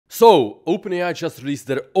So, OpenAI just released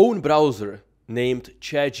their own browser named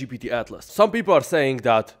ChatGPT Atlas. Some people are saying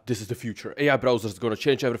that this is the future. AI browser is going to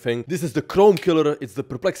change everything. This is the Chrome killer. It's the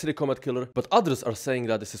Perplexity Comet killer. But others are saying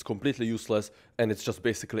that this is completely useless and it's just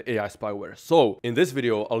basically AI spyware. So in this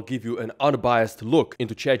video, I'll give you an unbiased look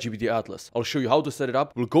into ChatGPT Atlas. I'll show you how to set it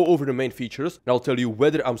up. We'll go over the main features and I'll tell you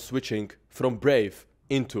whether I'm switching from Brave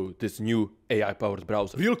into this new AI-powered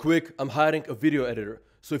browser. Real quick, I'm hiring a video editor.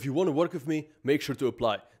 So if you want to work with me, make sure to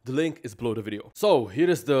apply. The link is below the video. So here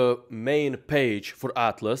is the main page for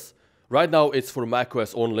Atlas. Right now it's for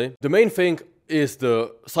macOS only. The main thing is the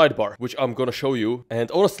sidebar, which I'm gonna show you. And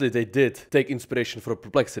honestly, they did take inspiration from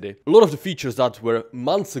Perplexity. A lot of the features that were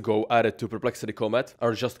months ago added to Perplexity Comet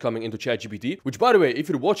are just coming into ChatGPT, which, by the way, if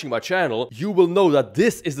you're watching my channel, you will know that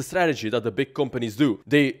this is the strategy that the big companies do.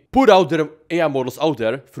 They put out their AI models out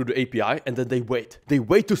there through the API, and then they wait. They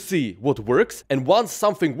wait to see what works. And once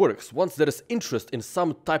something works, once there is interest in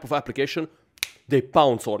some type of application, they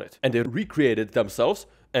pounce on it and they recreate it themselves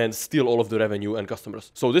and steal all of the revenue and customers.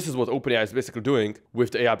 So this is what OpenAI is basically doing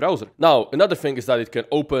with the AI browser. Now, another thing is that it can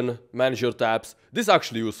open, manage your tabs. This is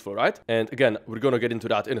actually useful, right? And again, we're gonna get into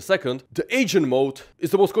that in a second. The agent mode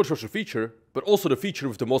is the most controversial feature, but also the feature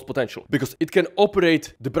with the most potential because it can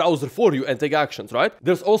operate the browser for you and take actions, right?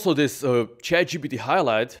 There's also this ChatGPT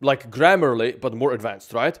highlight, like Grammarly, but more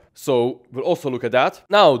advanced, right? So we'll also look at that.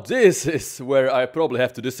 Now, this is where I probably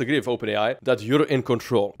have to disagree with OpenAI, that you're in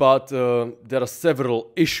control. But there are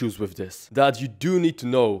several issues with this that you do need to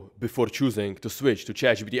know before choosing to switch to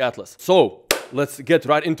ChatGPT Atlas. So let's get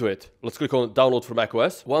right into it. Let's click on download for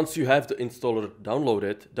macOS. Once you have the installer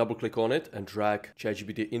downloaded, double click on it and drag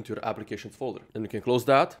ChatGPT into your applications folder. Then you can close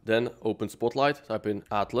that, then open Spotlight, type in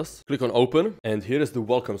Atlas, click on open, and here is the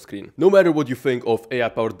welcome screen. No matter what you think of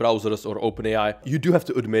AI-powered browsers or OpenAI, you do have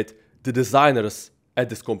to admit the designers at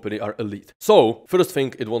this company are elite. So first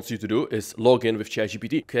thing it wants you to do is log in with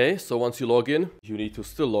ChatGPT. Okay, so once you log in, you need to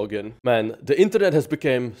still log in. Man, the internet has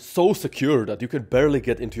become so secure that you can barely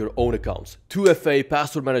get into your own accounts. 2FA,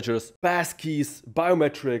 password managers, passkeys,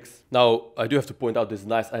 biometrics. Now, I do have to point out this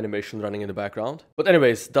nice animation running in the background. But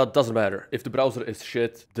anyways, that doesn't matter. If the browser is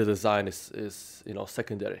shit, the design is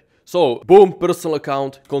secondary. So boom, personal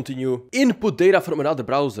account, continue. Input data from another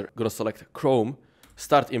browser. Gonna select Chrome.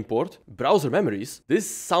 Start import, browser memories. This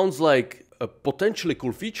sounds like a potentially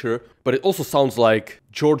cool feature, but it also sounds like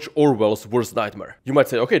George Orwell's worst nightmare. You might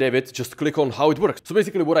say, okay, David, just click on how it works. So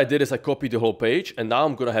basically what I did is I copied the whole page and now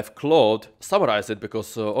I'm gonna have Claude summarize it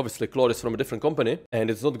because obviously Claude is from a different company and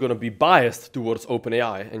it's not gonna be biased towards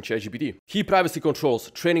OpenAI and ChatGPT. Key privacy controls,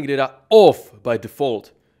 training data off by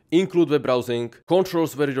default. Include web browsing,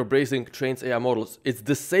 controls where your browsing trains AI models. It's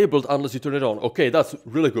disabled unless you turn it on. Okay, that's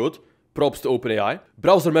really good. Props to OpenAI.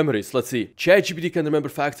 Browser memories, let's see. ChatGPT can remember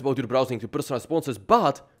facts about your browsing to personalized responses,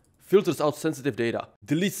 but filters out sensitive data.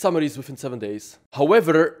 Delete summaries within 7 days.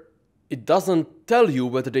 However, it doesn't tell you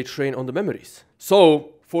whether they train on the memories.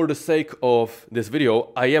 So, for the sake of this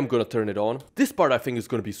video, I am gonna turn it on. This part I think is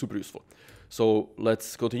gonna be super useful. So,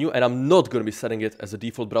 let's continue. And I'm not gonna be setting it as a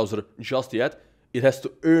default browser just yet. It has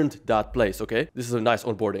to earn that place, okay? This is a nice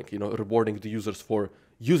onboarding, rewarding the users for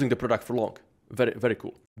using the product for long. Very, very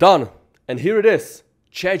cool. Done. And here it is.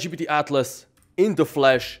 ChatGPT Atlas in the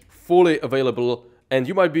flesh, fully available. And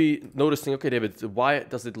you might be noticing, okay, David, why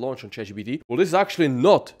does it launch on ChatGPT? Well, this is actually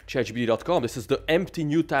not chatgpt.com. This is the empty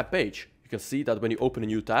new tab page. You can see that when you open a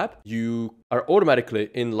new tab, you are automatically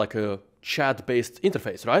in like a chat-based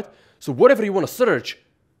interface, right? So whatever you want to search,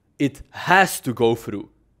 it has to go through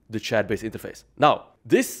the chat-based interface. Now,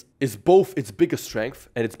 this is both its biggest strength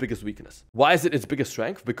and its biggest weakness. Why is it its biggest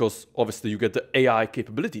strength? Because obviously you get the AI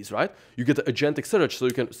capabilities, right? You get the agentic search, so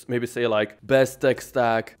you can maybe say like best tech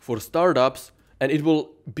stack for startups, and it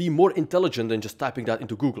will be more intelligent than just typing that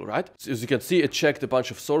into Google, right? So as you can see, it checked a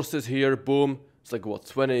bunch of sources here, boom. It's like what,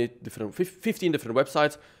 15 different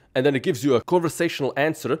websites, and then it gives you a conversational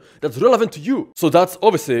answer that's relevant to you. So that's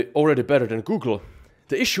obviously already better than Google.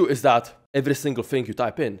 The issue is that every single thing you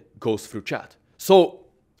type in goes through chat. So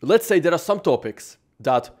let's say there are some topics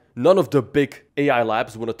that none of the big AI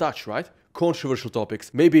labs want to touch, right? Controversial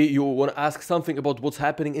topics. Maybe you want to ask something about what's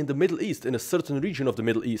happening in the Middle East, in a certain region of the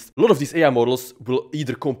Middle East. A lot of these AI models will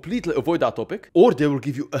either completely avoid that topic or they will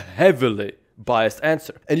give you a heavily biased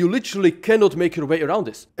answer. And you literally cannot make your way around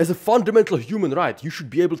this. As a fundamental human right, you should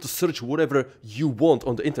be able to search whatever you want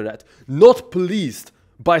on the internet, not policed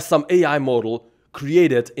by some AI model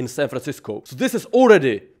created in San Francisco. So this is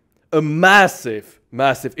already a massive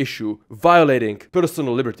issue violating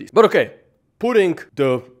personal liberties. But okay, putting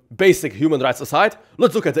the basic human rights aside,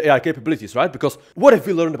 let's look at the AI capabilities, right? Because what have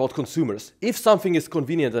we learned about consumers? If something is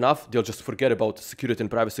convenient enough, they'll just forget about security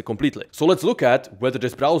and privacy completely. So let's look at whether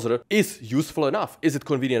this browser is useful enough. Is it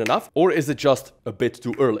convenient enough, or is it just a bit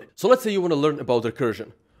too early? So let's say you want to learn about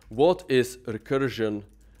recursion. What is recursion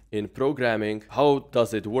in programming? How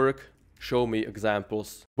does it work? Show me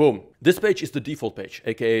examples. Boom. This page is the default page,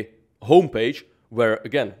 aka home page, where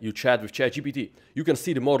again, you chat with ChatGPT. You can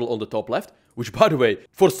see the model on the top left, which by the way,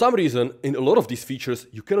 for some reason, in a lot of these features,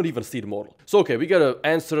 you cannot even see the model. So okay, we get an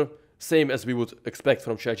answer, same as we would expect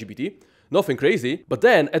from ChatGPT. Nothing crazy, but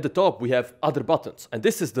then at the top we have other buttons, and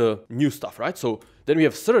this is the new stuff, right? So then we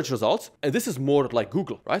have search results, and this is more like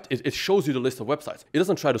Google, right? It shows you the list of websites. It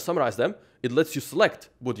doesn't try to summarize them. It lets you select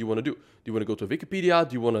what you want to do. Do you want to go to Wikipedia?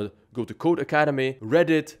 Do you want to go to Code Academy,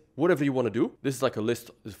 Reddit, whatever you want to do? This is like a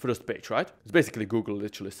list, the first page, right? It's basically Google,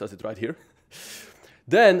 literally says it right here.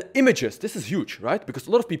 Then images, this is huge, right? Because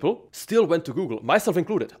a lot of people still went to Google, myself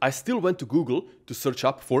included. I still went to Google to search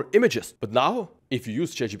up for images. But now, if you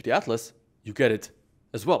use ChatGPT Atlas, you get it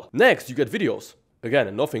as well. Next, you get videos.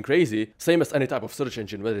 Again, nothing crazy. Same as any type of search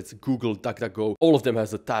engine, whether it's Google, DuckDuckGo, all of them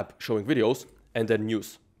has a tab showing videos, and then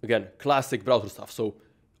news. Again, classic browser stuff. So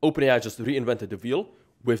OpenAI just reinvented the wheel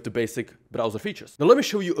with the basic browser features. Now let me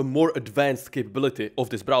show you a more advanced capability of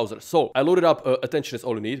this browser. So I loaded up Attention is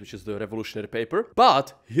All You Need, which is the revolutionary paper.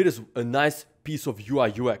 But here is a nice piece of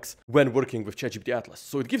UI UX when working with ChatGPT Atlas.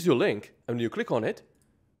 So it gives you a link, and when you click on it,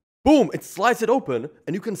 boom, it slides it open,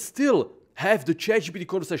 and you can still have the ChatGPT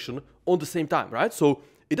conversation on the same time, right? So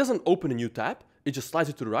it doesn't open a new tab, it just slides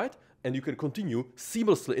it to the right, and you can continue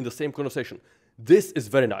seamlessly in the same conversation. This is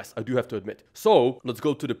very nice, I do have to admit. So let's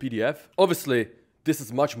go to the PDF. Obviously, this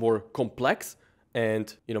is much more complex,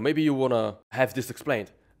 and maybe you want to have this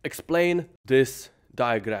explained. Explain this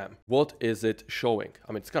diagram. What is it showing?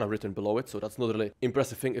 I mean, it's kind of written below it, so that's not really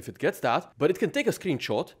impressive thing if it gets that, but it can take a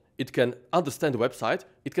screenshot, it can understand the website,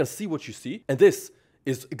 it can see what you see, and this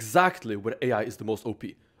is exactly where AI is the most OP.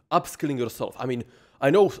 Upskilling yourself. I mean, I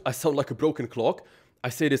know I sound like a broken clock. I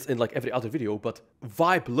say this in like every other video, but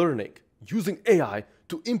vibe learning, using AI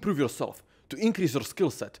to improve yourself, to increase your skill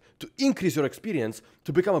set, to increase your experience,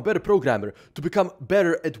 to become a better programmer, to become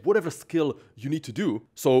better at whatever skill you need to do.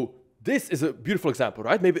 So this is a beautiful example,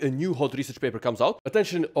 right? Maybe a new hot research paper comes out.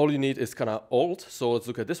 Attention, All You Need is kind of old. So let's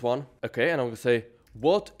look at this one. Okay, and I'm gonna say,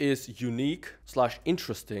 what is unique /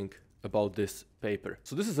 interesting about this paper?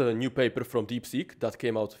 So this is a new paper from DeepSeek that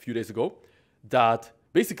came out a few days ago that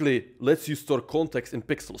basically lets you store context in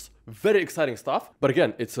pixels. Very exciting stuff. But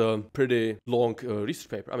again, it's a pretty long research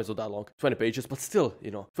paper. I mean, it's not that long, 20 pages, but still,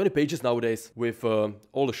 20 pages nowadays with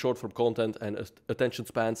all the short form content and attention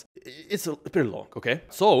spans, it's pretty long, okay?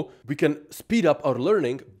 So we can speed up our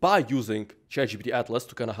learning by using ChatGPT Atlas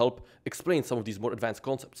to kind of help explain some of these more advanced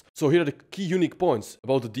concepts. So here are the key unique points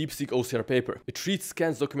about the DeepSeek OCR paper. It treats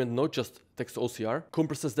scans document not just text to OCR,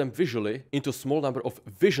 compresses them visually into a small number of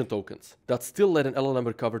vision tokens that still let an LLM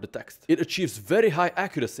recover the text. It achieves very high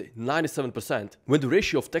accuracy, 97%, when the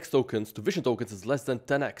ratio of text tokens to vision tokens is less than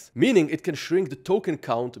 10x, meaning it can shrink the token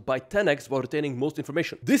count by 10x while retaining most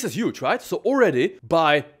information. This is huge, right? So already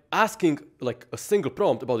by asking like a single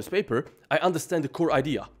prompt about this paper, I understand the core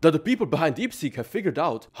idea that the people behind DeepSeek have figured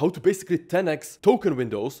out how to basically 10x token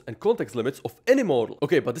windows and context limits of any model.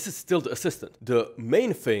 Okay, but this is still the assistant. The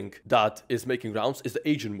main thing that is making rounds is the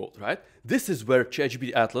agent mode, right? This is where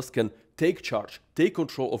ChatGPT Atlas can take charge, take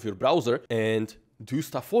control of your browser and do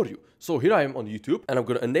stuff for you. So here I am on YouTube and I'm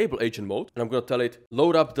going to enable agent mode and I'm going to tell it,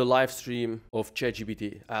 load up the live stream of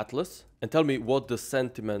ChatGPT Atlas and tell me what the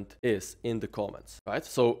sentiment is in the comments, right?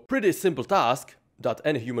 So pretty simple task that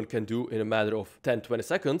any human can do in a matter of 10-20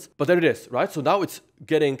 seconds, but there it is, right? So now it's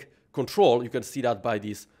getting control. You can see that by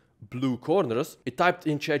these blue corners. It typed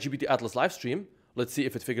in ChatGPT Atlas live stream. Let's see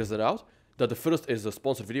if it figures it out. That the first is a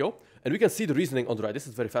sponsored video and we can see the reasoning on the right. This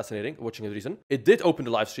is very fascinating, watching the reason. It did open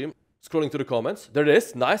the live stream. Scrolling to the comments. There it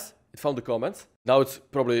is. Nice. It found the comments. Now it's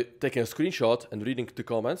probably taking a screenshot and reading the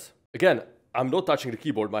comments. Again, I'm not touching the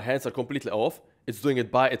keyboard. My hands are completely off. It's doing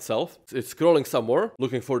it by itself. It's scrolling somewhere,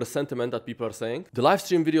 looking for the sentiment that people are saying. The live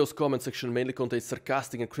stream video's comment section mainly contains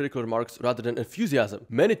sarcastic and critical remarks rather than enthusiasm.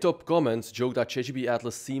 Many top comments joke that ChatGPT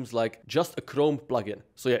Atlas seems like just a Chrome plugin.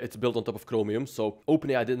 So yeah, it's built on top of Chromium, so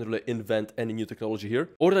OpenAI didn't really invent any new technology here.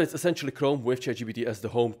 Or that it's essentially Chrome with ChatGPT as the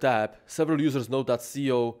home tab. Several users note that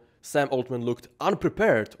CEO Sam Altman looked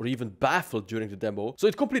unprepared or even baffled during the demo. So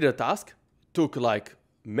it completed a task, took like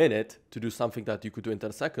a minute to do something that you could do in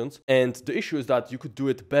 10 seconds. And the issue is that you could do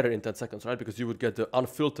it better in 10 seconds, right? Because you would get the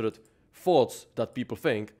unfiltered thoughts that people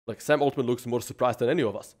think. Like Sam Altman looks more surprised than any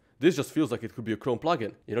of us. this just feels like it could be a Chrome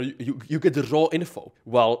plugin. You know, you get the raw info.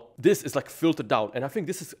 Well, this is like filtered down. And I think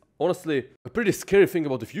this is honestly a pretty scary thing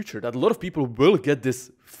about the future, that a lot of people will get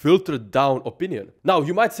this filtered down opinion. Now,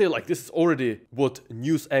 you might say like this is already what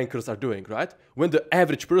news anchors are doing, right? When the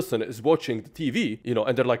average person is watching the TV, you know,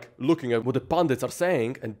 and they're like looking at what the pundits are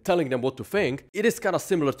saying and telling them what to think, it is kind of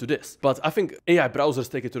similar to this. But I think AI browsers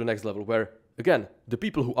take it to the next level where, again, the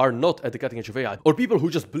people who are not at the cutting edge of AI, or people who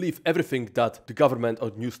just believe everything that the government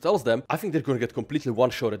or news tells them, I think they're going to get completely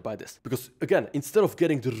one-shotted by this. Because again, instead of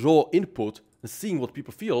getting the raw input and seeing what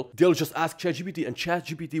people feel, they'll just ask ChatGPT, and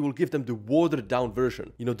ChatGPT will give them the watered down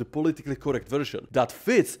version, you know, the politically correct version that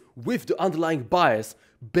fits with the underlying bias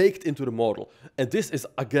baked into the model. And this is,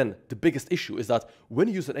 again, the biggest issue, is that when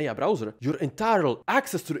you use an AI browser, your entire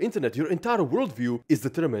access to the internet, your entire worldview is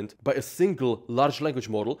determined by a single large language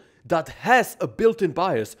model that has a built-in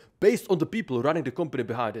bias based on the people running the company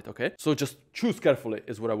behind it, okay? So just choose carefully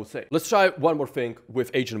is what I would say. Let's try one more thing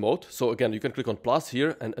with agent mode. So again, you can click on plus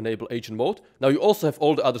here and enable agent mode. Now you also have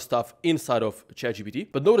all the other stuff inside of ChatGPT,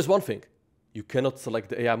 but notice one thing. You cannot select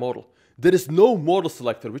the AI model. There is no model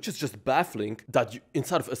selector, which is just baffling that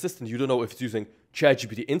inside of Assistant, you don't know if it's using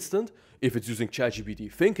ChatGPT Instant, if it's using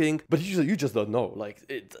ChatGPT Thinking, but you just don't know.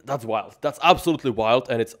 Like, that's wild. That's absolutely wild,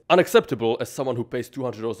 and it's unacceptable as someone who pays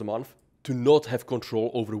 $200 a month to not have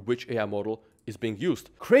control over which AI model is being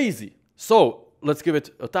used. Crazy. So let's give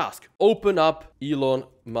it a task. Open up Elon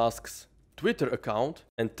Musk's Twitter account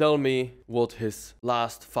and tell me what his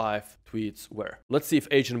last 5 tweets were. Let's see if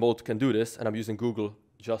agent mode can do this, and I'm using Google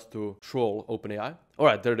just to troll OpenAI. All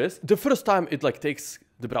right, there it is. The first time it like takes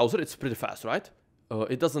the browser, it's pretty fast, right?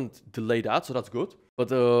 It doesn't delay that, so that's good.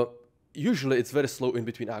 But usually it's very slow in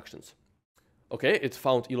between actions. Okay, it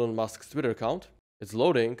found Elon Musk's Twitter account. It's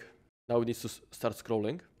loading. Now it needs to start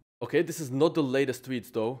scrolling. Okay, this is not the latest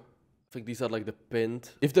tweets though. I think these are like the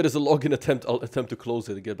pinned. If there is a login attempt, I'll attempt to close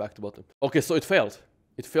it and get back to bottom. Okay, so it failed.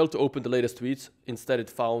 It failed to open the latest tweets. Instead, it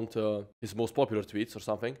found his most popular tweets or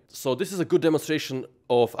something. So this is a good demonstration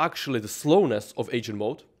of actually the slowness of agent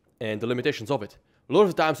mode and the limitations of it. A lot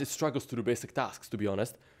of times it struggles to do basic tasks, to be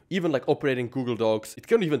honest. Even like operating Google Docs, it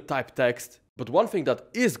can't even type text. But one thing that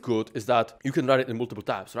is good is that you can run it in multiple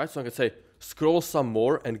tabs, right? So I can say, scroll some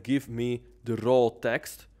more and give me the raw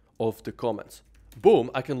text of the comments.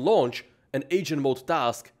 Boom, I can launch an agent mode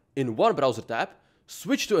task in one browser tab,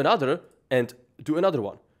 switch to another, and do another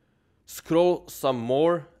one. Scroll some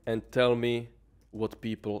more and tell me what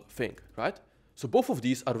people think, right? So both of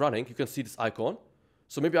these are running. You can see this icon.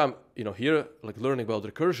 So maybe I'm, here, like learning about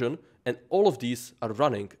recursion, and all of these are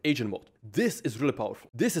running agent mode. This is really powerful.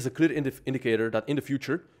 This is a clear indicator that in the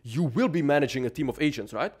future, you will be managing a team of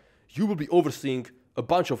agents, right? You will be overseeing a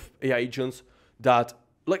bunch of AI agents that,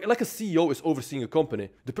 like a CEO is overseeing a company.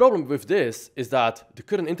 The problem with this is that the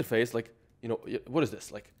current interface, what is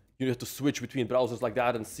this? Like, you have to switch between browsers like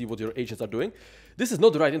that and see what your agents are doing. This is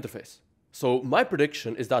not the right interface. So my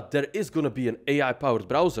prediction is that there is going to be an AI-powered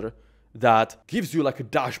browser that gives you like a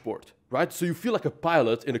dashboard, right? So you feel like a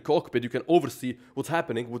pilot in a cockpit. You can oversee what's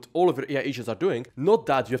happening, what all of your AI agents are doing. Not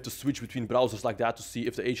that you have to switch between browsers like that to see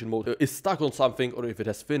if the agent mode is stuck on something or if it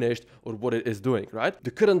has finished or what it is doing, right?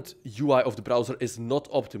 The current UI of the browser is not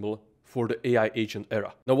optimal for the AI agent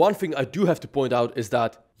era. Now, one thing I do have to point out is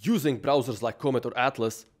that using browsers like Comet or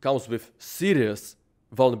Atlas comes with serious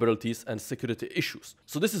vulnerabilities and security issues.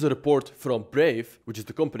 So this is a report from Brave, which is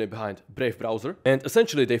the company behind Brave browser. And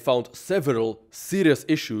essentially they found several serious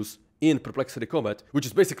issues in Perplexity Comet, which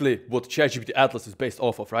is basically what ChatGPT Atlas is based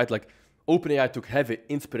off of, right? Like OpenAI took heavy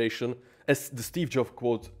inspiration. As the Steve Jobs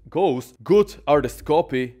quote goes, good artists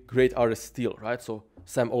copy, great artists steal, right? So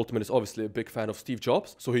Sam Altman is obviously a big fan of Steve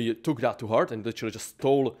Jobs. So he took that to heart and literally just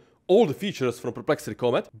stole all the features from Perplexity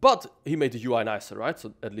Comet, but he made the UI nicer, right?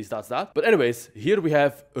 So at least that's that. But anyways, here we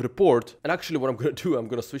have a report. And actually what I'm going to do, I'm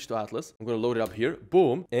going to switch to Atlas. I'm going to load it up here,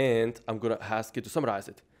 boom. And I'm going to ask it to summarize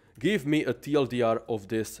it. Give me a TLDR of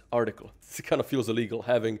this article. It kind of feels illegal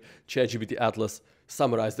having ChatGPT Atlas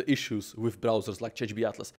summarize the issues with browsers like ChatGPT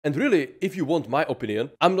Atlas. And really, if you want my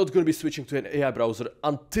opinion, I'm not going to be switching to an AI browser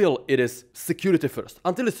until it is security first,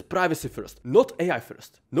 until it's privacy first, not AI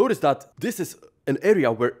first. Notice that this is an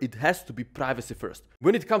area where it has to be privacy first.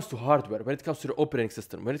 When it comes to hardware, when it comes to the operating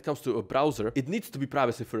system, when it comes to a browser, it needs to be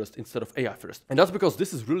privacy first instead of AI first. And that's because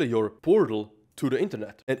this is really your portal to the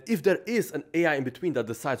internet. And if there is an AI in between that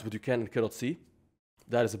decides what you can and cannot see,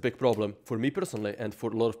 that is a big problem for me personally and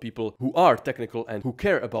for a lot of people who are technical and who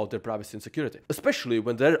care about their privacy and security, especially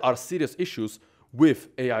when there are serious issues with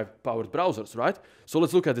AI-powered browsers, right? So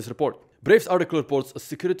let's look at this report. Brave's article reports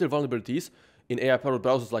security vulnerabilities in AI-powered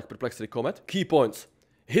browsers like Perplexity Comet. Key points.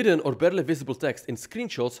 hidden or barely visible text in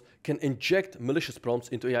screenshots can inject malicious prompts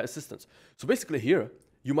into AI assistants. So basically here,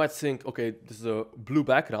 you might think, okay, this is a blue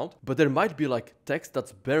background, but there might be like text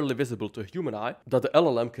that's barely visible to a human eye that the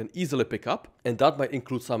LLM can easily pick up, and that might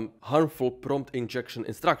include some harmful prompt injection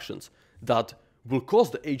instructions that will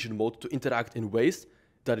cause the agent mode to interact in ways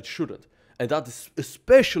that it shouldn't. And that is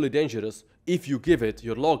especially dangerous if you give it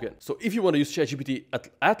your login. So if you want to use ChatGPT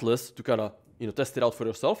Atlas to kind of test it out for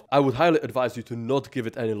yourself, I would highly advise you to not give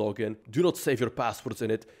it any login. Do not save your passwords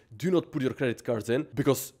in it. Do not put your credit cards in,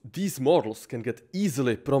 because these models can get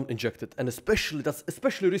easily prompt injected, and that's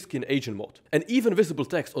especially risky in agent mode. And even visible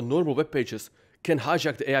text on normal web pages can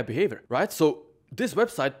hijack the AI behavior, right? So this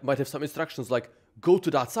website might have some instructions like go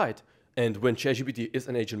to that site. And when ChatGPT is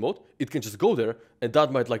in agent mode, it can just go there, and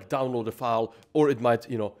that might like download the file, or it might,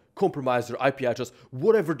 compromise your IP address,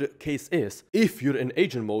 whatever the case is. If you're in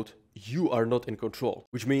agent mode, you are not in control,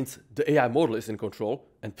 which means the AI model is in control.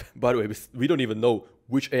 And by the way, we don't even know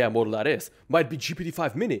which AI model that is. Might be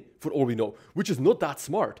GPT-5 mini for all we know, which is not that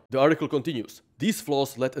smart. The article continues. These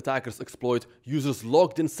flaws let attackers exploit users'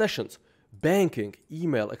 logged in sessions, banking,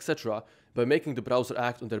 email, etc. by making the browser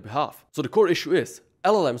act on their behalf. So the core issue is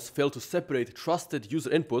LLMs fail to separate trusted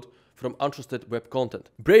user input from untrusted web content.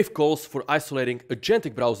 Brave calls for isolating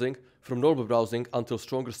agentic browsing from normal browsing until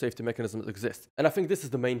stronger safety mechanisms exist. And I think this is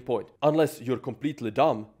the main point. Unless you're completely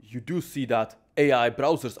dumb, you do see that AI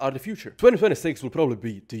browsers are the future. 2026 will probably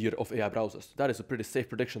be the year of AI browsers. That is a pretty safe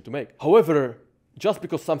prediction to make. However, just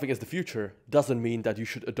because something is the future doesn't mean that you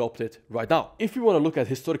should adopt it right now. If we want to look at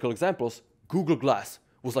historical examples, Google Glass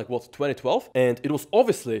was like, 2012? And it was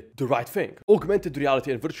obviously the right thing. Augmented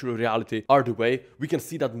reality and virtual reality are the way. We can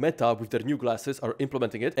see that Meta, with their new glasses, are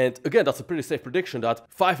implementing it. And again, that's a pretty safe prediction that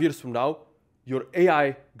 5 years from now, your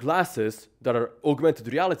AI glasses that are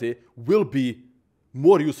augmented reality will be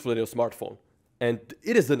more useful in your smartphone. And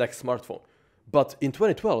it is the next smartphone. But in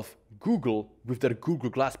 2012, Google, with their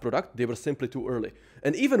Google Glass product, they were simply too early.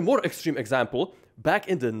 An even more extreme example, back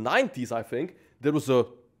in the 90s, I think, there was a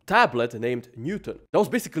tablet named Newton. That was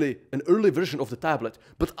basically an early version of the tablet,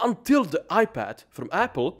 but until the iPad from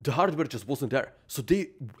Apple, the hardware just wasn't there. So they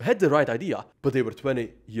had the right idea, but they were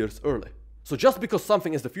 20 years early. So just because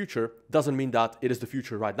something is the future doesn't mean that it is the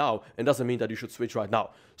future right now, and doesn't mean that you should switch right now.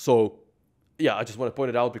 So yeah, I just want to point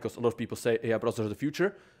it out because a lot of people say AI browsers are the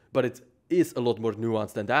future, but it is a lot more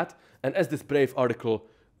nuanced than that. And as this Brave article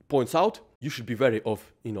points out, you should be wary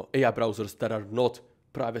of, AI browsers that are not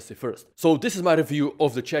privacy first. So this is my review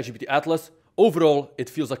of the ChatGPT Atlas. Overall, it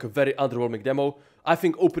feels like a very underwhelming demo. I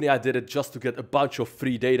think OpenAI did it just to get a bunch of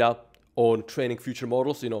free data on training future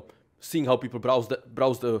models, seeing how people browse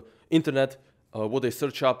the internet, what they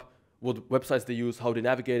search up, what websites they use, how they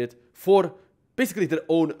navigate it, for basically their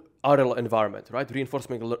own RL environment, right?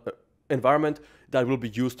 Reinforcement environment that will be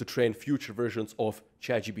used to train future versions of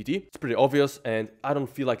ChatGPT. It's pretty obvious, and I don't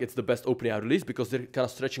feel like it's the best OpenAI release because they're kind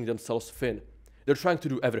of stretching themselves thin. They're trying to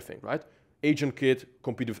do everything, right? Agent Kit,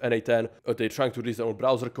 compete with NA10. They're trying to release their own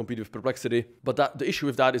browser, compete with Perplexity. But the issue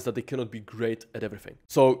with that is that they cannot be great at everything.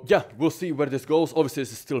 So yeah, we'll see where this goes. Obviously,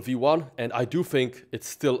 this is still V1, and I do think it's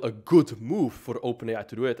still a good move for OpenAI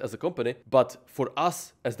to do it as a company. But for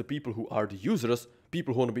us, as the people who are the users,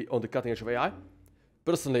 people who want to be on the cutting edge of AI,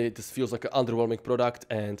 personally, this feels like an underwhelming product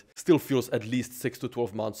and still feels at least 6 to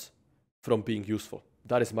 12 months from being useful.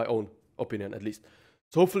 That is my own opinion, at least.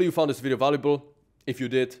 So hopefully you found this video valuable. If you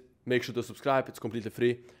did, make sure to subscribe. It's completely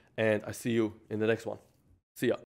free. And I see you in the next one. See ya.